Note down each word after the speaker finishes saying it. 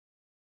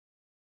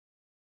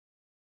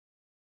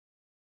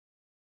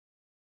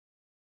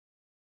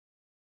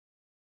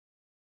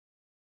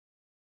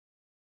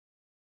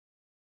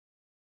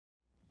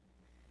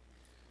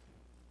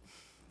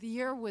The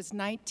year was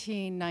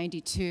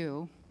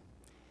 1992,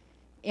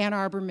 Ann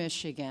Arbor,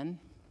 Michigan.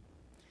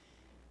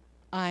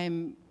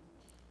 I'm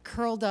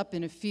curled up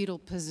in a fetal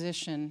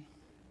position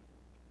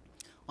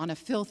on a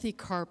filthy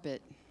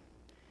carpet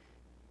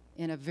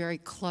in a very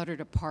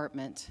cluttered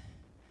apartment,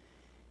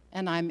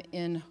 and I'm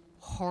in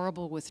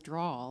horrible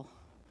withdrawal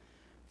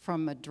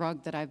from a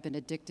drug that I've been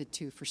addicted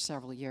to for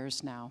several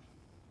years now.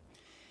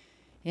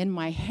 In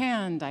my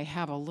hand, I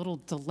have a little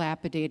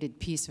dilapidated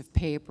piece of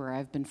paper.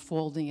 I've been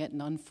folding it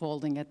and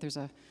unfolding it. There's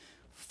a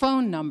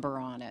phone number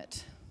on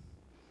it.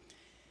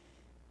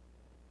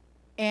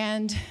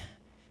 And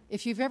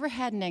if you've ever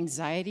had an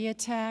anxiety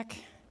attack,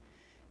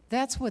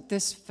 that's what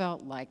this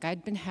felt like.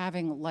 I'd been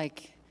having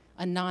like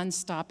a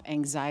nonstop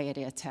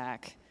anxiety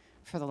attack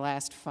for the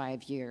last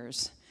 5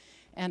 years.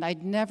 And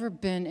I'd never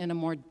been in a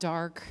more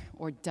dark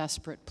or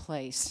desperate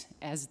place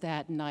as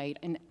that night.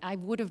 And I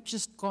would have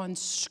just gone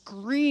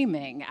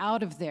screaming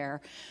out of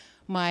there.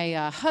 My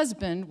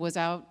husband was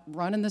out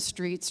running the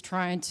streets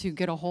trying to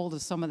get a hold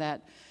of some of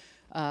that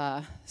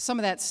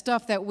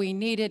stuff that we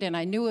needed, and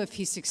I knew if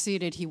he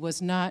succeeded, he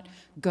was not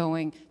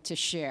going to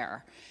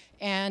share.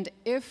 And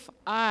if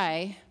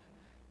I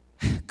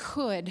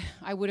could,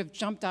 I would have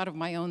jumped out of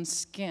my own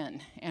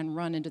skin and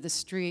run into the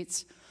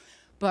streets.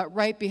 But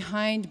right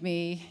behind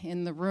me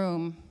in the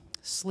room,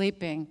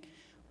 sleeping,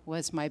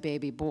 was my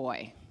baby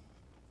boy.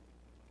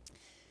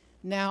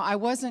 Now, I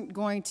wasn't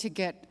going to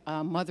get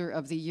a Mother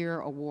of the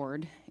Year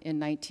award in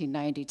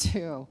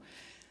 1992.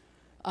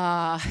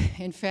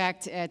 In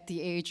fact, at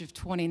the age of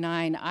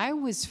 29, I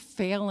was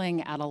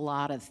failing at a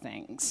lot of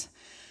things.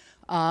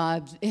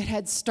 It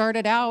had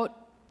started out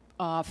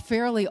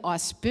fairly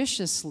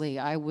auspiciously.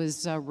 I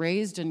was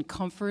raised in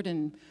comfort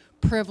and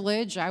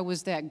privilege. I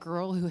was that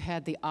girl who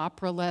had the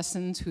opera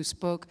lessons, who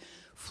spoke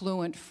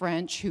fluent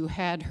French, who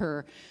had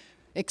her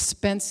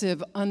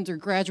expensive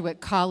undergraduate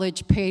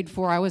college paid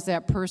for. I was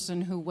that person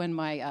who, when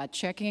my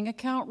checking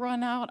account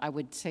ran out, I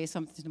would say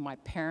something to my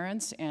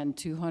parents and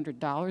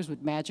 $200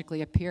 would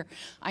magically appear.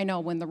 I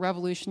know, when the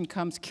revolution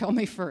comes, kill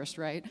me first,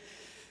 right?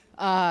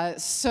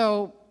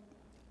 So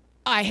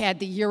I had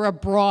the year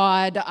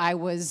abroad. I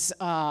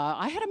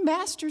had a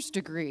master's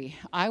degree.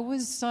 I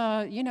was,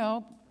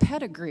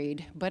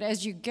 pedigreed. But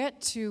as you get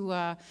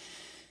to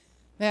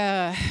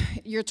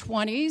your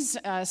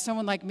 20s,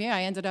 someone like me,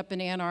 I ended up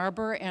in Ann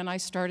Arbor, and I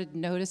started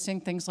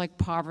noticing things like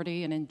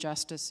poverty and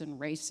injustice and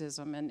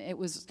racism, and it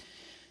was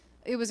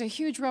a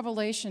huge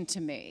revelation to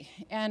me.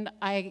 And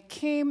I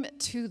came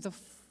to the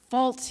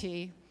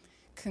faulty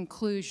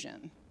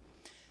conclusion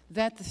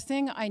that the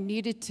thing I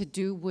needed to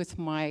do with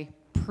my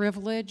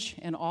privilege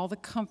and all the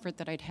comfort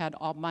that I'd had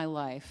all my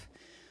life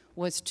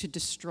was to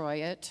destroy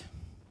it,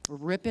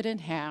 rip it in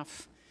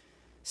half,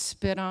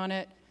 spit on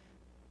it,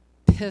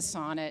 piss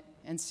on it,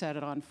 and set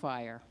it on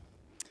fire.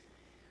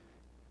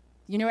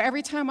 You know,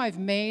 every time I've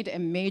made a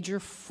major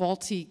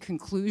faulty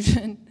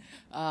conclusion,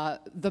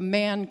 the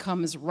man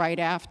comes right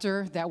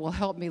after that will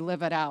help me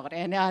live it out.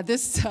 And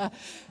this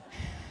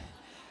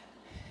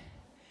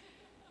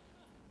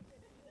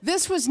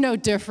was no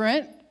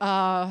different.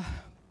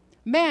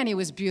 Man, he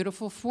was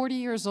beautiful, 40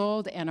 years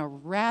old, and a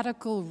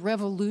radical,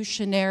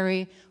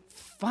 revolutionary,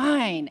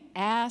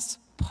 fine-ass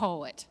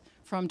poet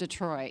from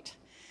Detroit.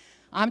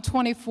 I'm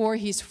 24,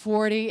 he's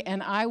 40,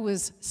 and I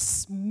was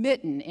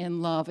smitten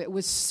in love. It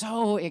was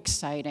so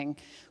exciting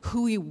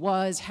who he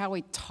was, how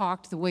he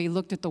talked, the way he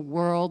looked at the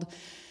world.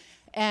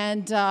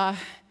 And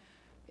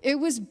it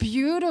was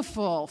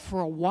beautiful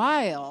for a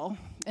while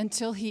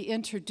until he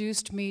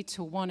introduced me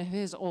to one of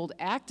his old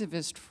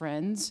activist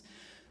friends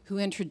who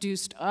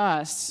introduced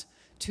us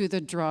to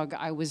the drug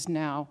I was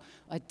now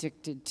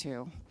addicted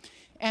to.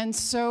 And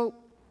so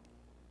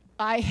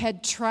I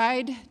had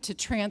tried to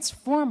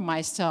transform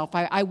myself.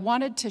 I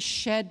wanted to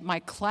shed my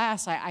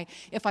class.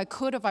 If I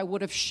could have, I would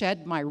have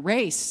shed my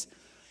race.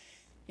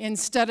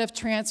 Instead of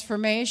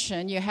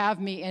transformation, you have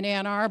me in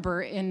Ann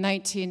Arbor in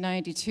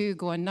 1992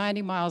 going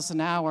 90 miles an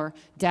hour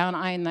down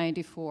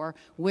I-94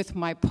 with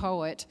my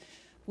poet,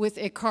 with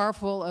a car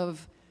full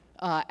of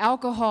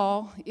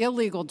alcohol,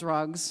 illegal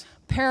drugs,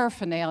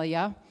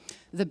 paraphernalia.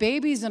 The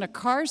baby's in a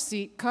car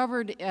seat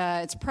covered,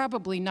 it's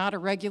probably not a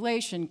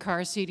regulation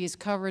car seat, he's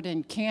covered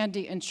in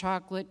candy and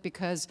chocolate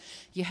because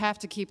you have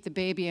to keep the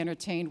baby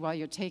entertained while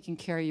you're taking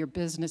care of your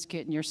business,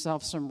 getting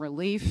yourself some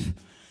relief.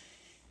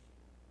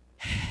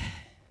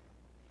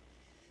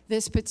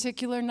 This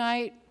particular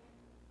night,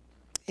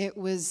 it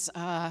was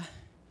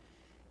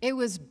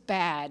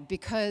bad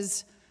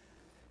because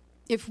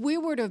if we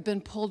were to have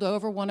been pulled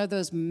over one of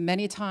those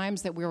many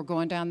times that we were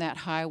going down that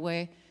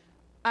highway,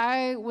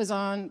 I was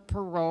on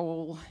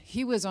parole,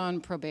 he was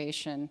on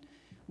probation.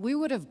 We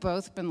would have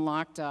both been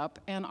locked up,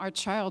 and our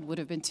child would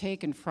have been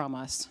taken from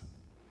us.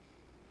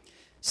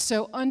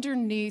 So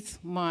underneath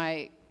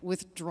my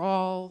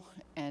withdrawal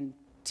and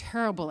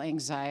terrible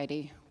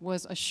anxiety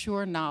was a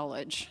sure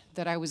knowledge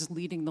that I was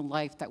leading the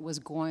life that was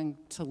going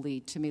to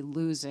lead to me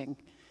losing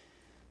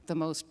the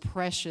most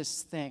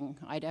precious thing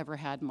I'd ever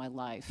had in my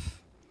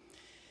life.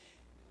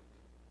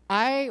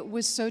 I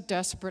was so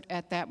desperate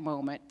at that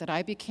moment that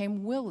I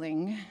became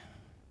willing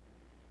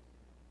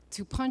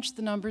to punch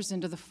the numbers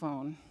into the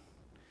phone.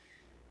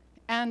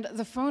 And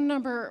the phone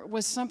number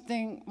was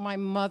something my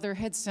mother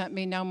had sent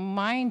me. Now,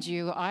 mind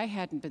you, I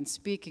hadn't been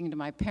speaking to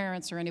my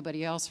parents or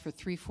anybody else for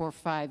 3, 4,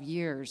 5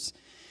 years.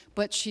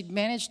 But she'd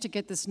managed to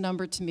get this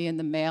number to me in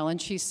the mail, and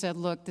she said,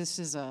 look, this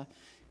is a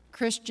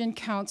Christian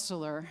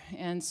counselor,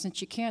 and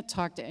since you can't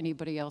talk to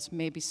anybody else,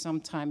 maybe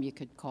sometime you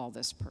could call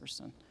this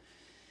person.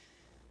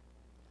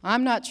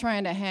 I'm not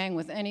trying to hang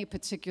with any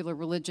particular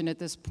religion at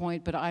this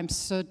point, but I'm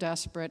so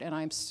desperate, and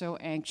I'm so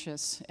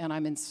anxious, and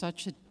I'm in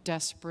such a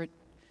desperate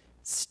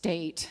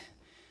state.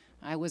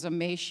 I was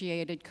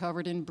emaciated,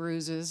 covered in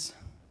bruises.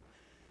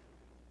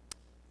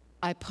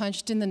 I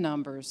punched in the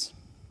numbers.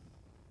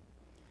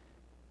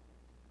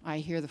 I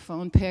hear the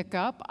phone pick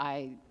up.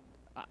 I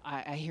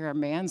hear a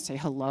man say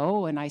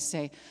hello, and I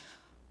say,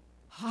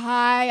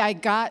 hi, I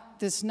got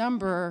this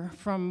number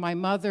from my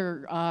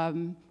mother.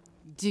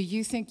 Do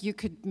you think you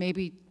could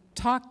maybe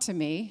talk to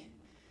me?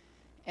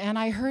 And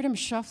I heard him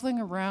shuffling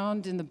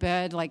around in the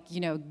bed, like, you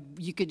know,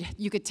 you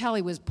could tell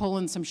he was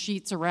pulling some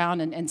sheets around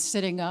and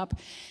sitting up.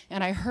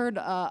 And I heard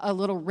a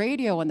little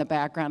radio in the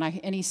background,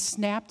 and he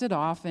snapped it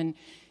off, and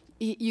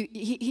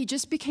he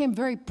just became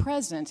very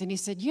present. And he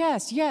said,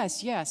 yes,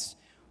 yes, yes,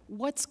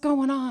 what's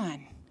going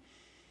on?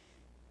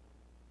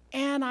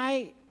 And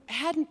I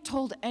hadn't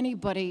told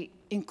anybody,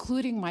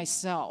 including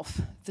myself,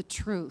 the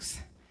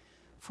truth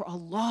for a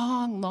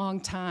long,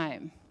 long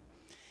time.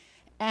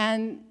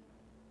 And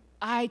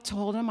I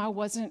told him I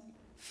wasn't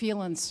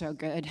feeling so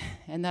good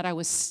and that I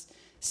was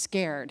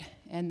scared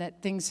and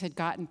that things had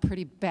gotten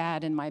pretty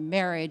bad in my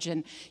marriage.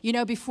 And, you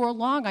know, before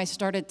long, I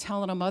started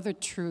telling him other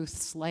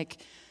truths, like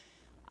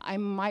I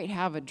might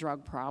have a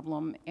drug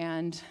problem,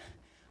 and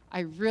I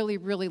really,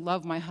 really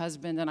love my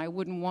husband, and I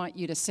wouldn't want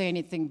you to say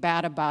anything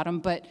bad about him,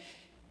 but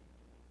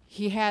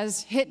he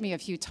has hit me a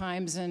few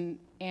times, and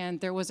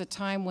there was a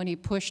time when he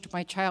pushed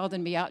my child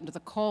and me out into the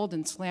cold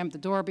and slammed the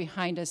door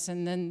behind us,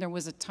 and then there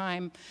was a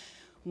time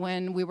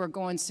when we were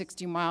going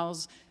 60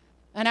 miles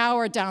an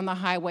hour down the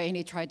highway, and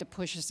he tried to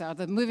push us out of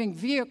the moving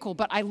vehicle,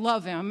 but I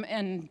love him,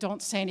 and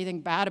don't say anything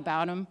bad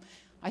about him.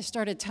 I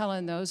started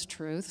telling those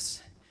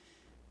truths,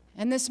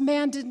 and this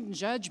man didn't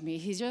judge me.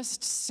 He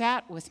just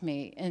sat with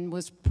me and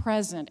was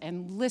present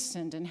and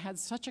listened and had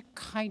such a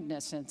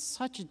kindness and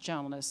such a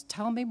gentleness.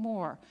 Tell me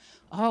more.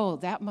 Oh,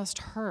 that must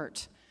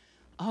hurt.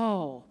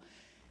 Oh.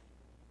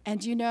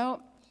 And you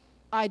know,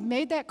 I'd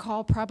made that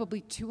call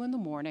probably 2 in the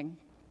morning,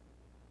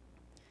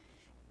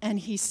 and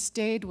he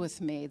stayed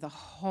with me the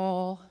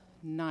whole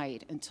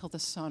night until the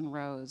sun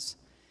rose.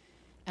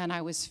 And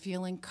I was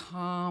feeling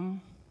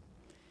calm.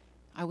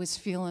 I was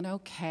feeling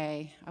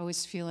okay. I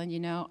was feeling,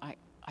 you know,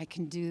 I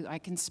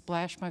can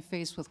splash my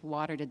face with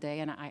water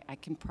today, and I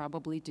can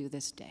probably do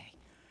this day.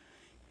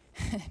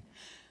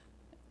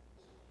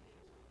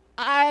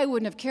 I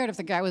wouldn't have cared if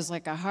the guy was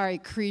like a Hare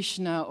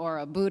Krishna or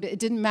a Buddha. It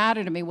didn't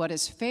matter to me what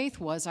his faith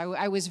was.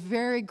 I was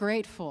very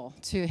grateful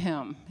to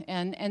him.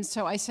 And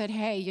so I said,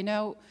 hey, you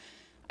know,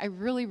 I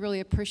really, really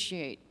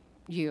appreciate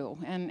you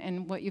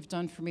and what you've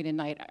done for me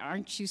tonight.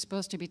 Aren't you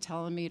supposed to be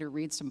telling me to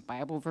read some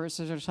Bible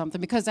verses or something?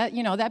 Because that,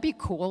 you know, that'd be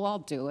cool. I'll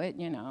do it.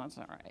 You know, it's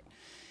all right.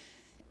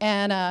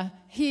 And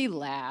he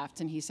laughed,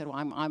 and he said, well,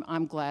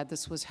 I'm glad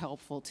this was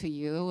helpful to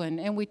you.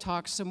 And we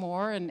talked some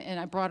more, and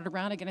I brought it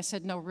around again. I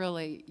said, no,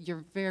 really,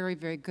 you're very,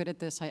 very good at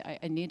this. I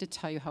need to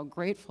tell you how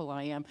grateful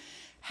I am.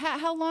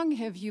 How long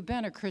have you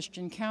been a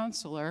Christian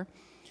counselor?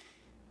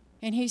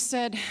 And he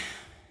said,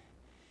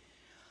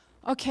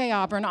 okay,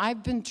 Auburn,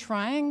 I've been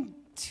trying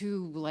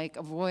to, like,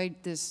 avoid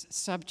this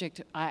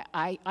subject.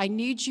 I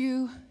need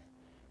you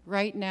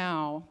right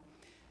now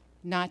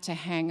not to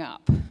hang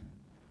up.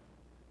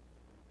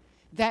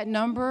 That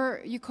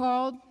number you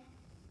called,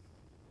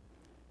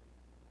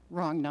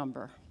 wrong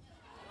number.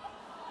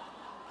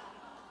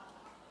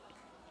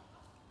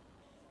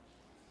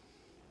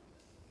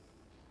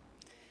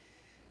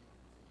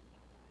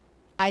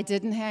 I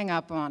didn't hang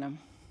up on him.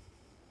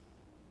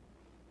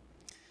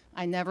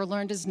 I never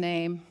learned his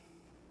name,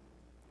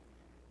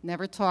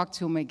 never talked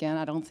to him again.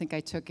 I don't think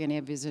I took any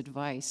of his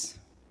advice.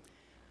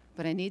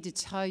 But I need to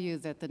tell you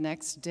that the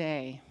next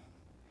day,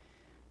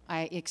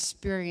 I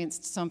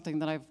experienced something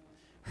that I've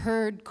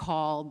heard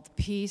called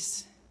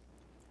peace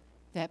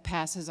that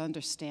passes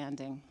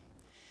understanding,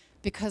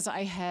 because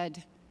I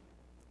had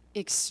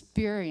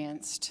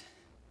experienced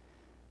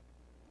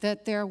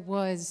that there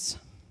was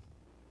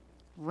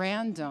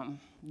random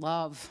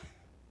love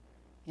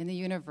in the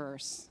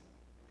universe,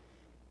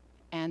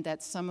 and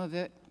that some of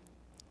it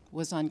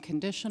was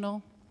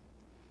unconditional,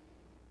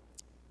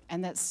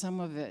 and that some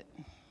of it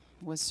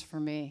was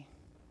for me.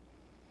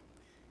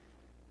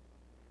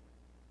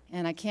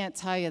 And I can't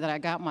tell you that I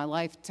got my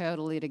life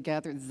totally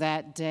together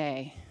that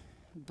day,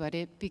 but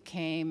it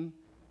became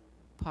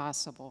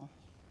possible.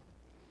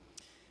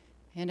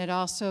 And it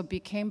also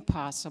became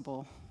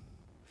possible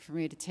for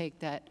me to take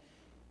that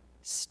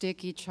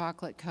sticky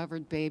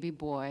chocolate-covered baby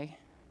boy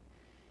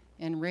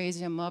and raise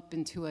him up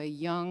into a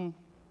young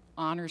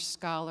honor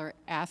scholar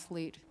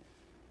athlete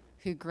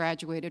who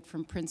graduated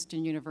from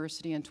Princeton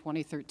University in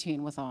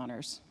 2013 with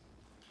honors.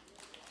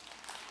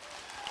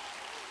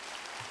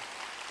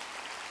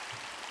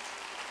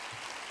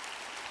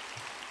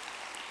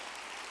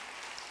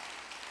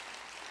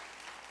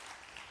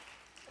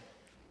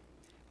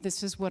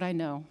 This is what I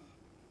know.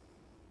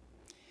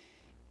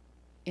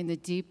 In the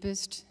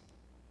deepest,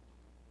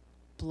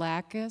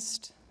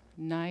 blackest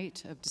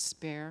night of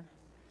despair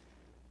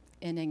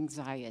and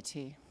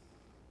anxiety,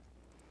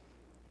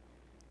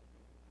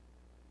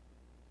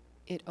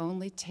 it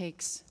only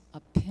takes a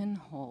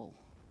pinhole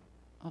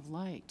of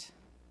light,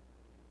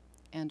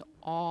 and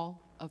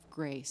all of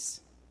grace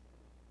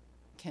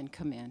can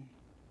come in.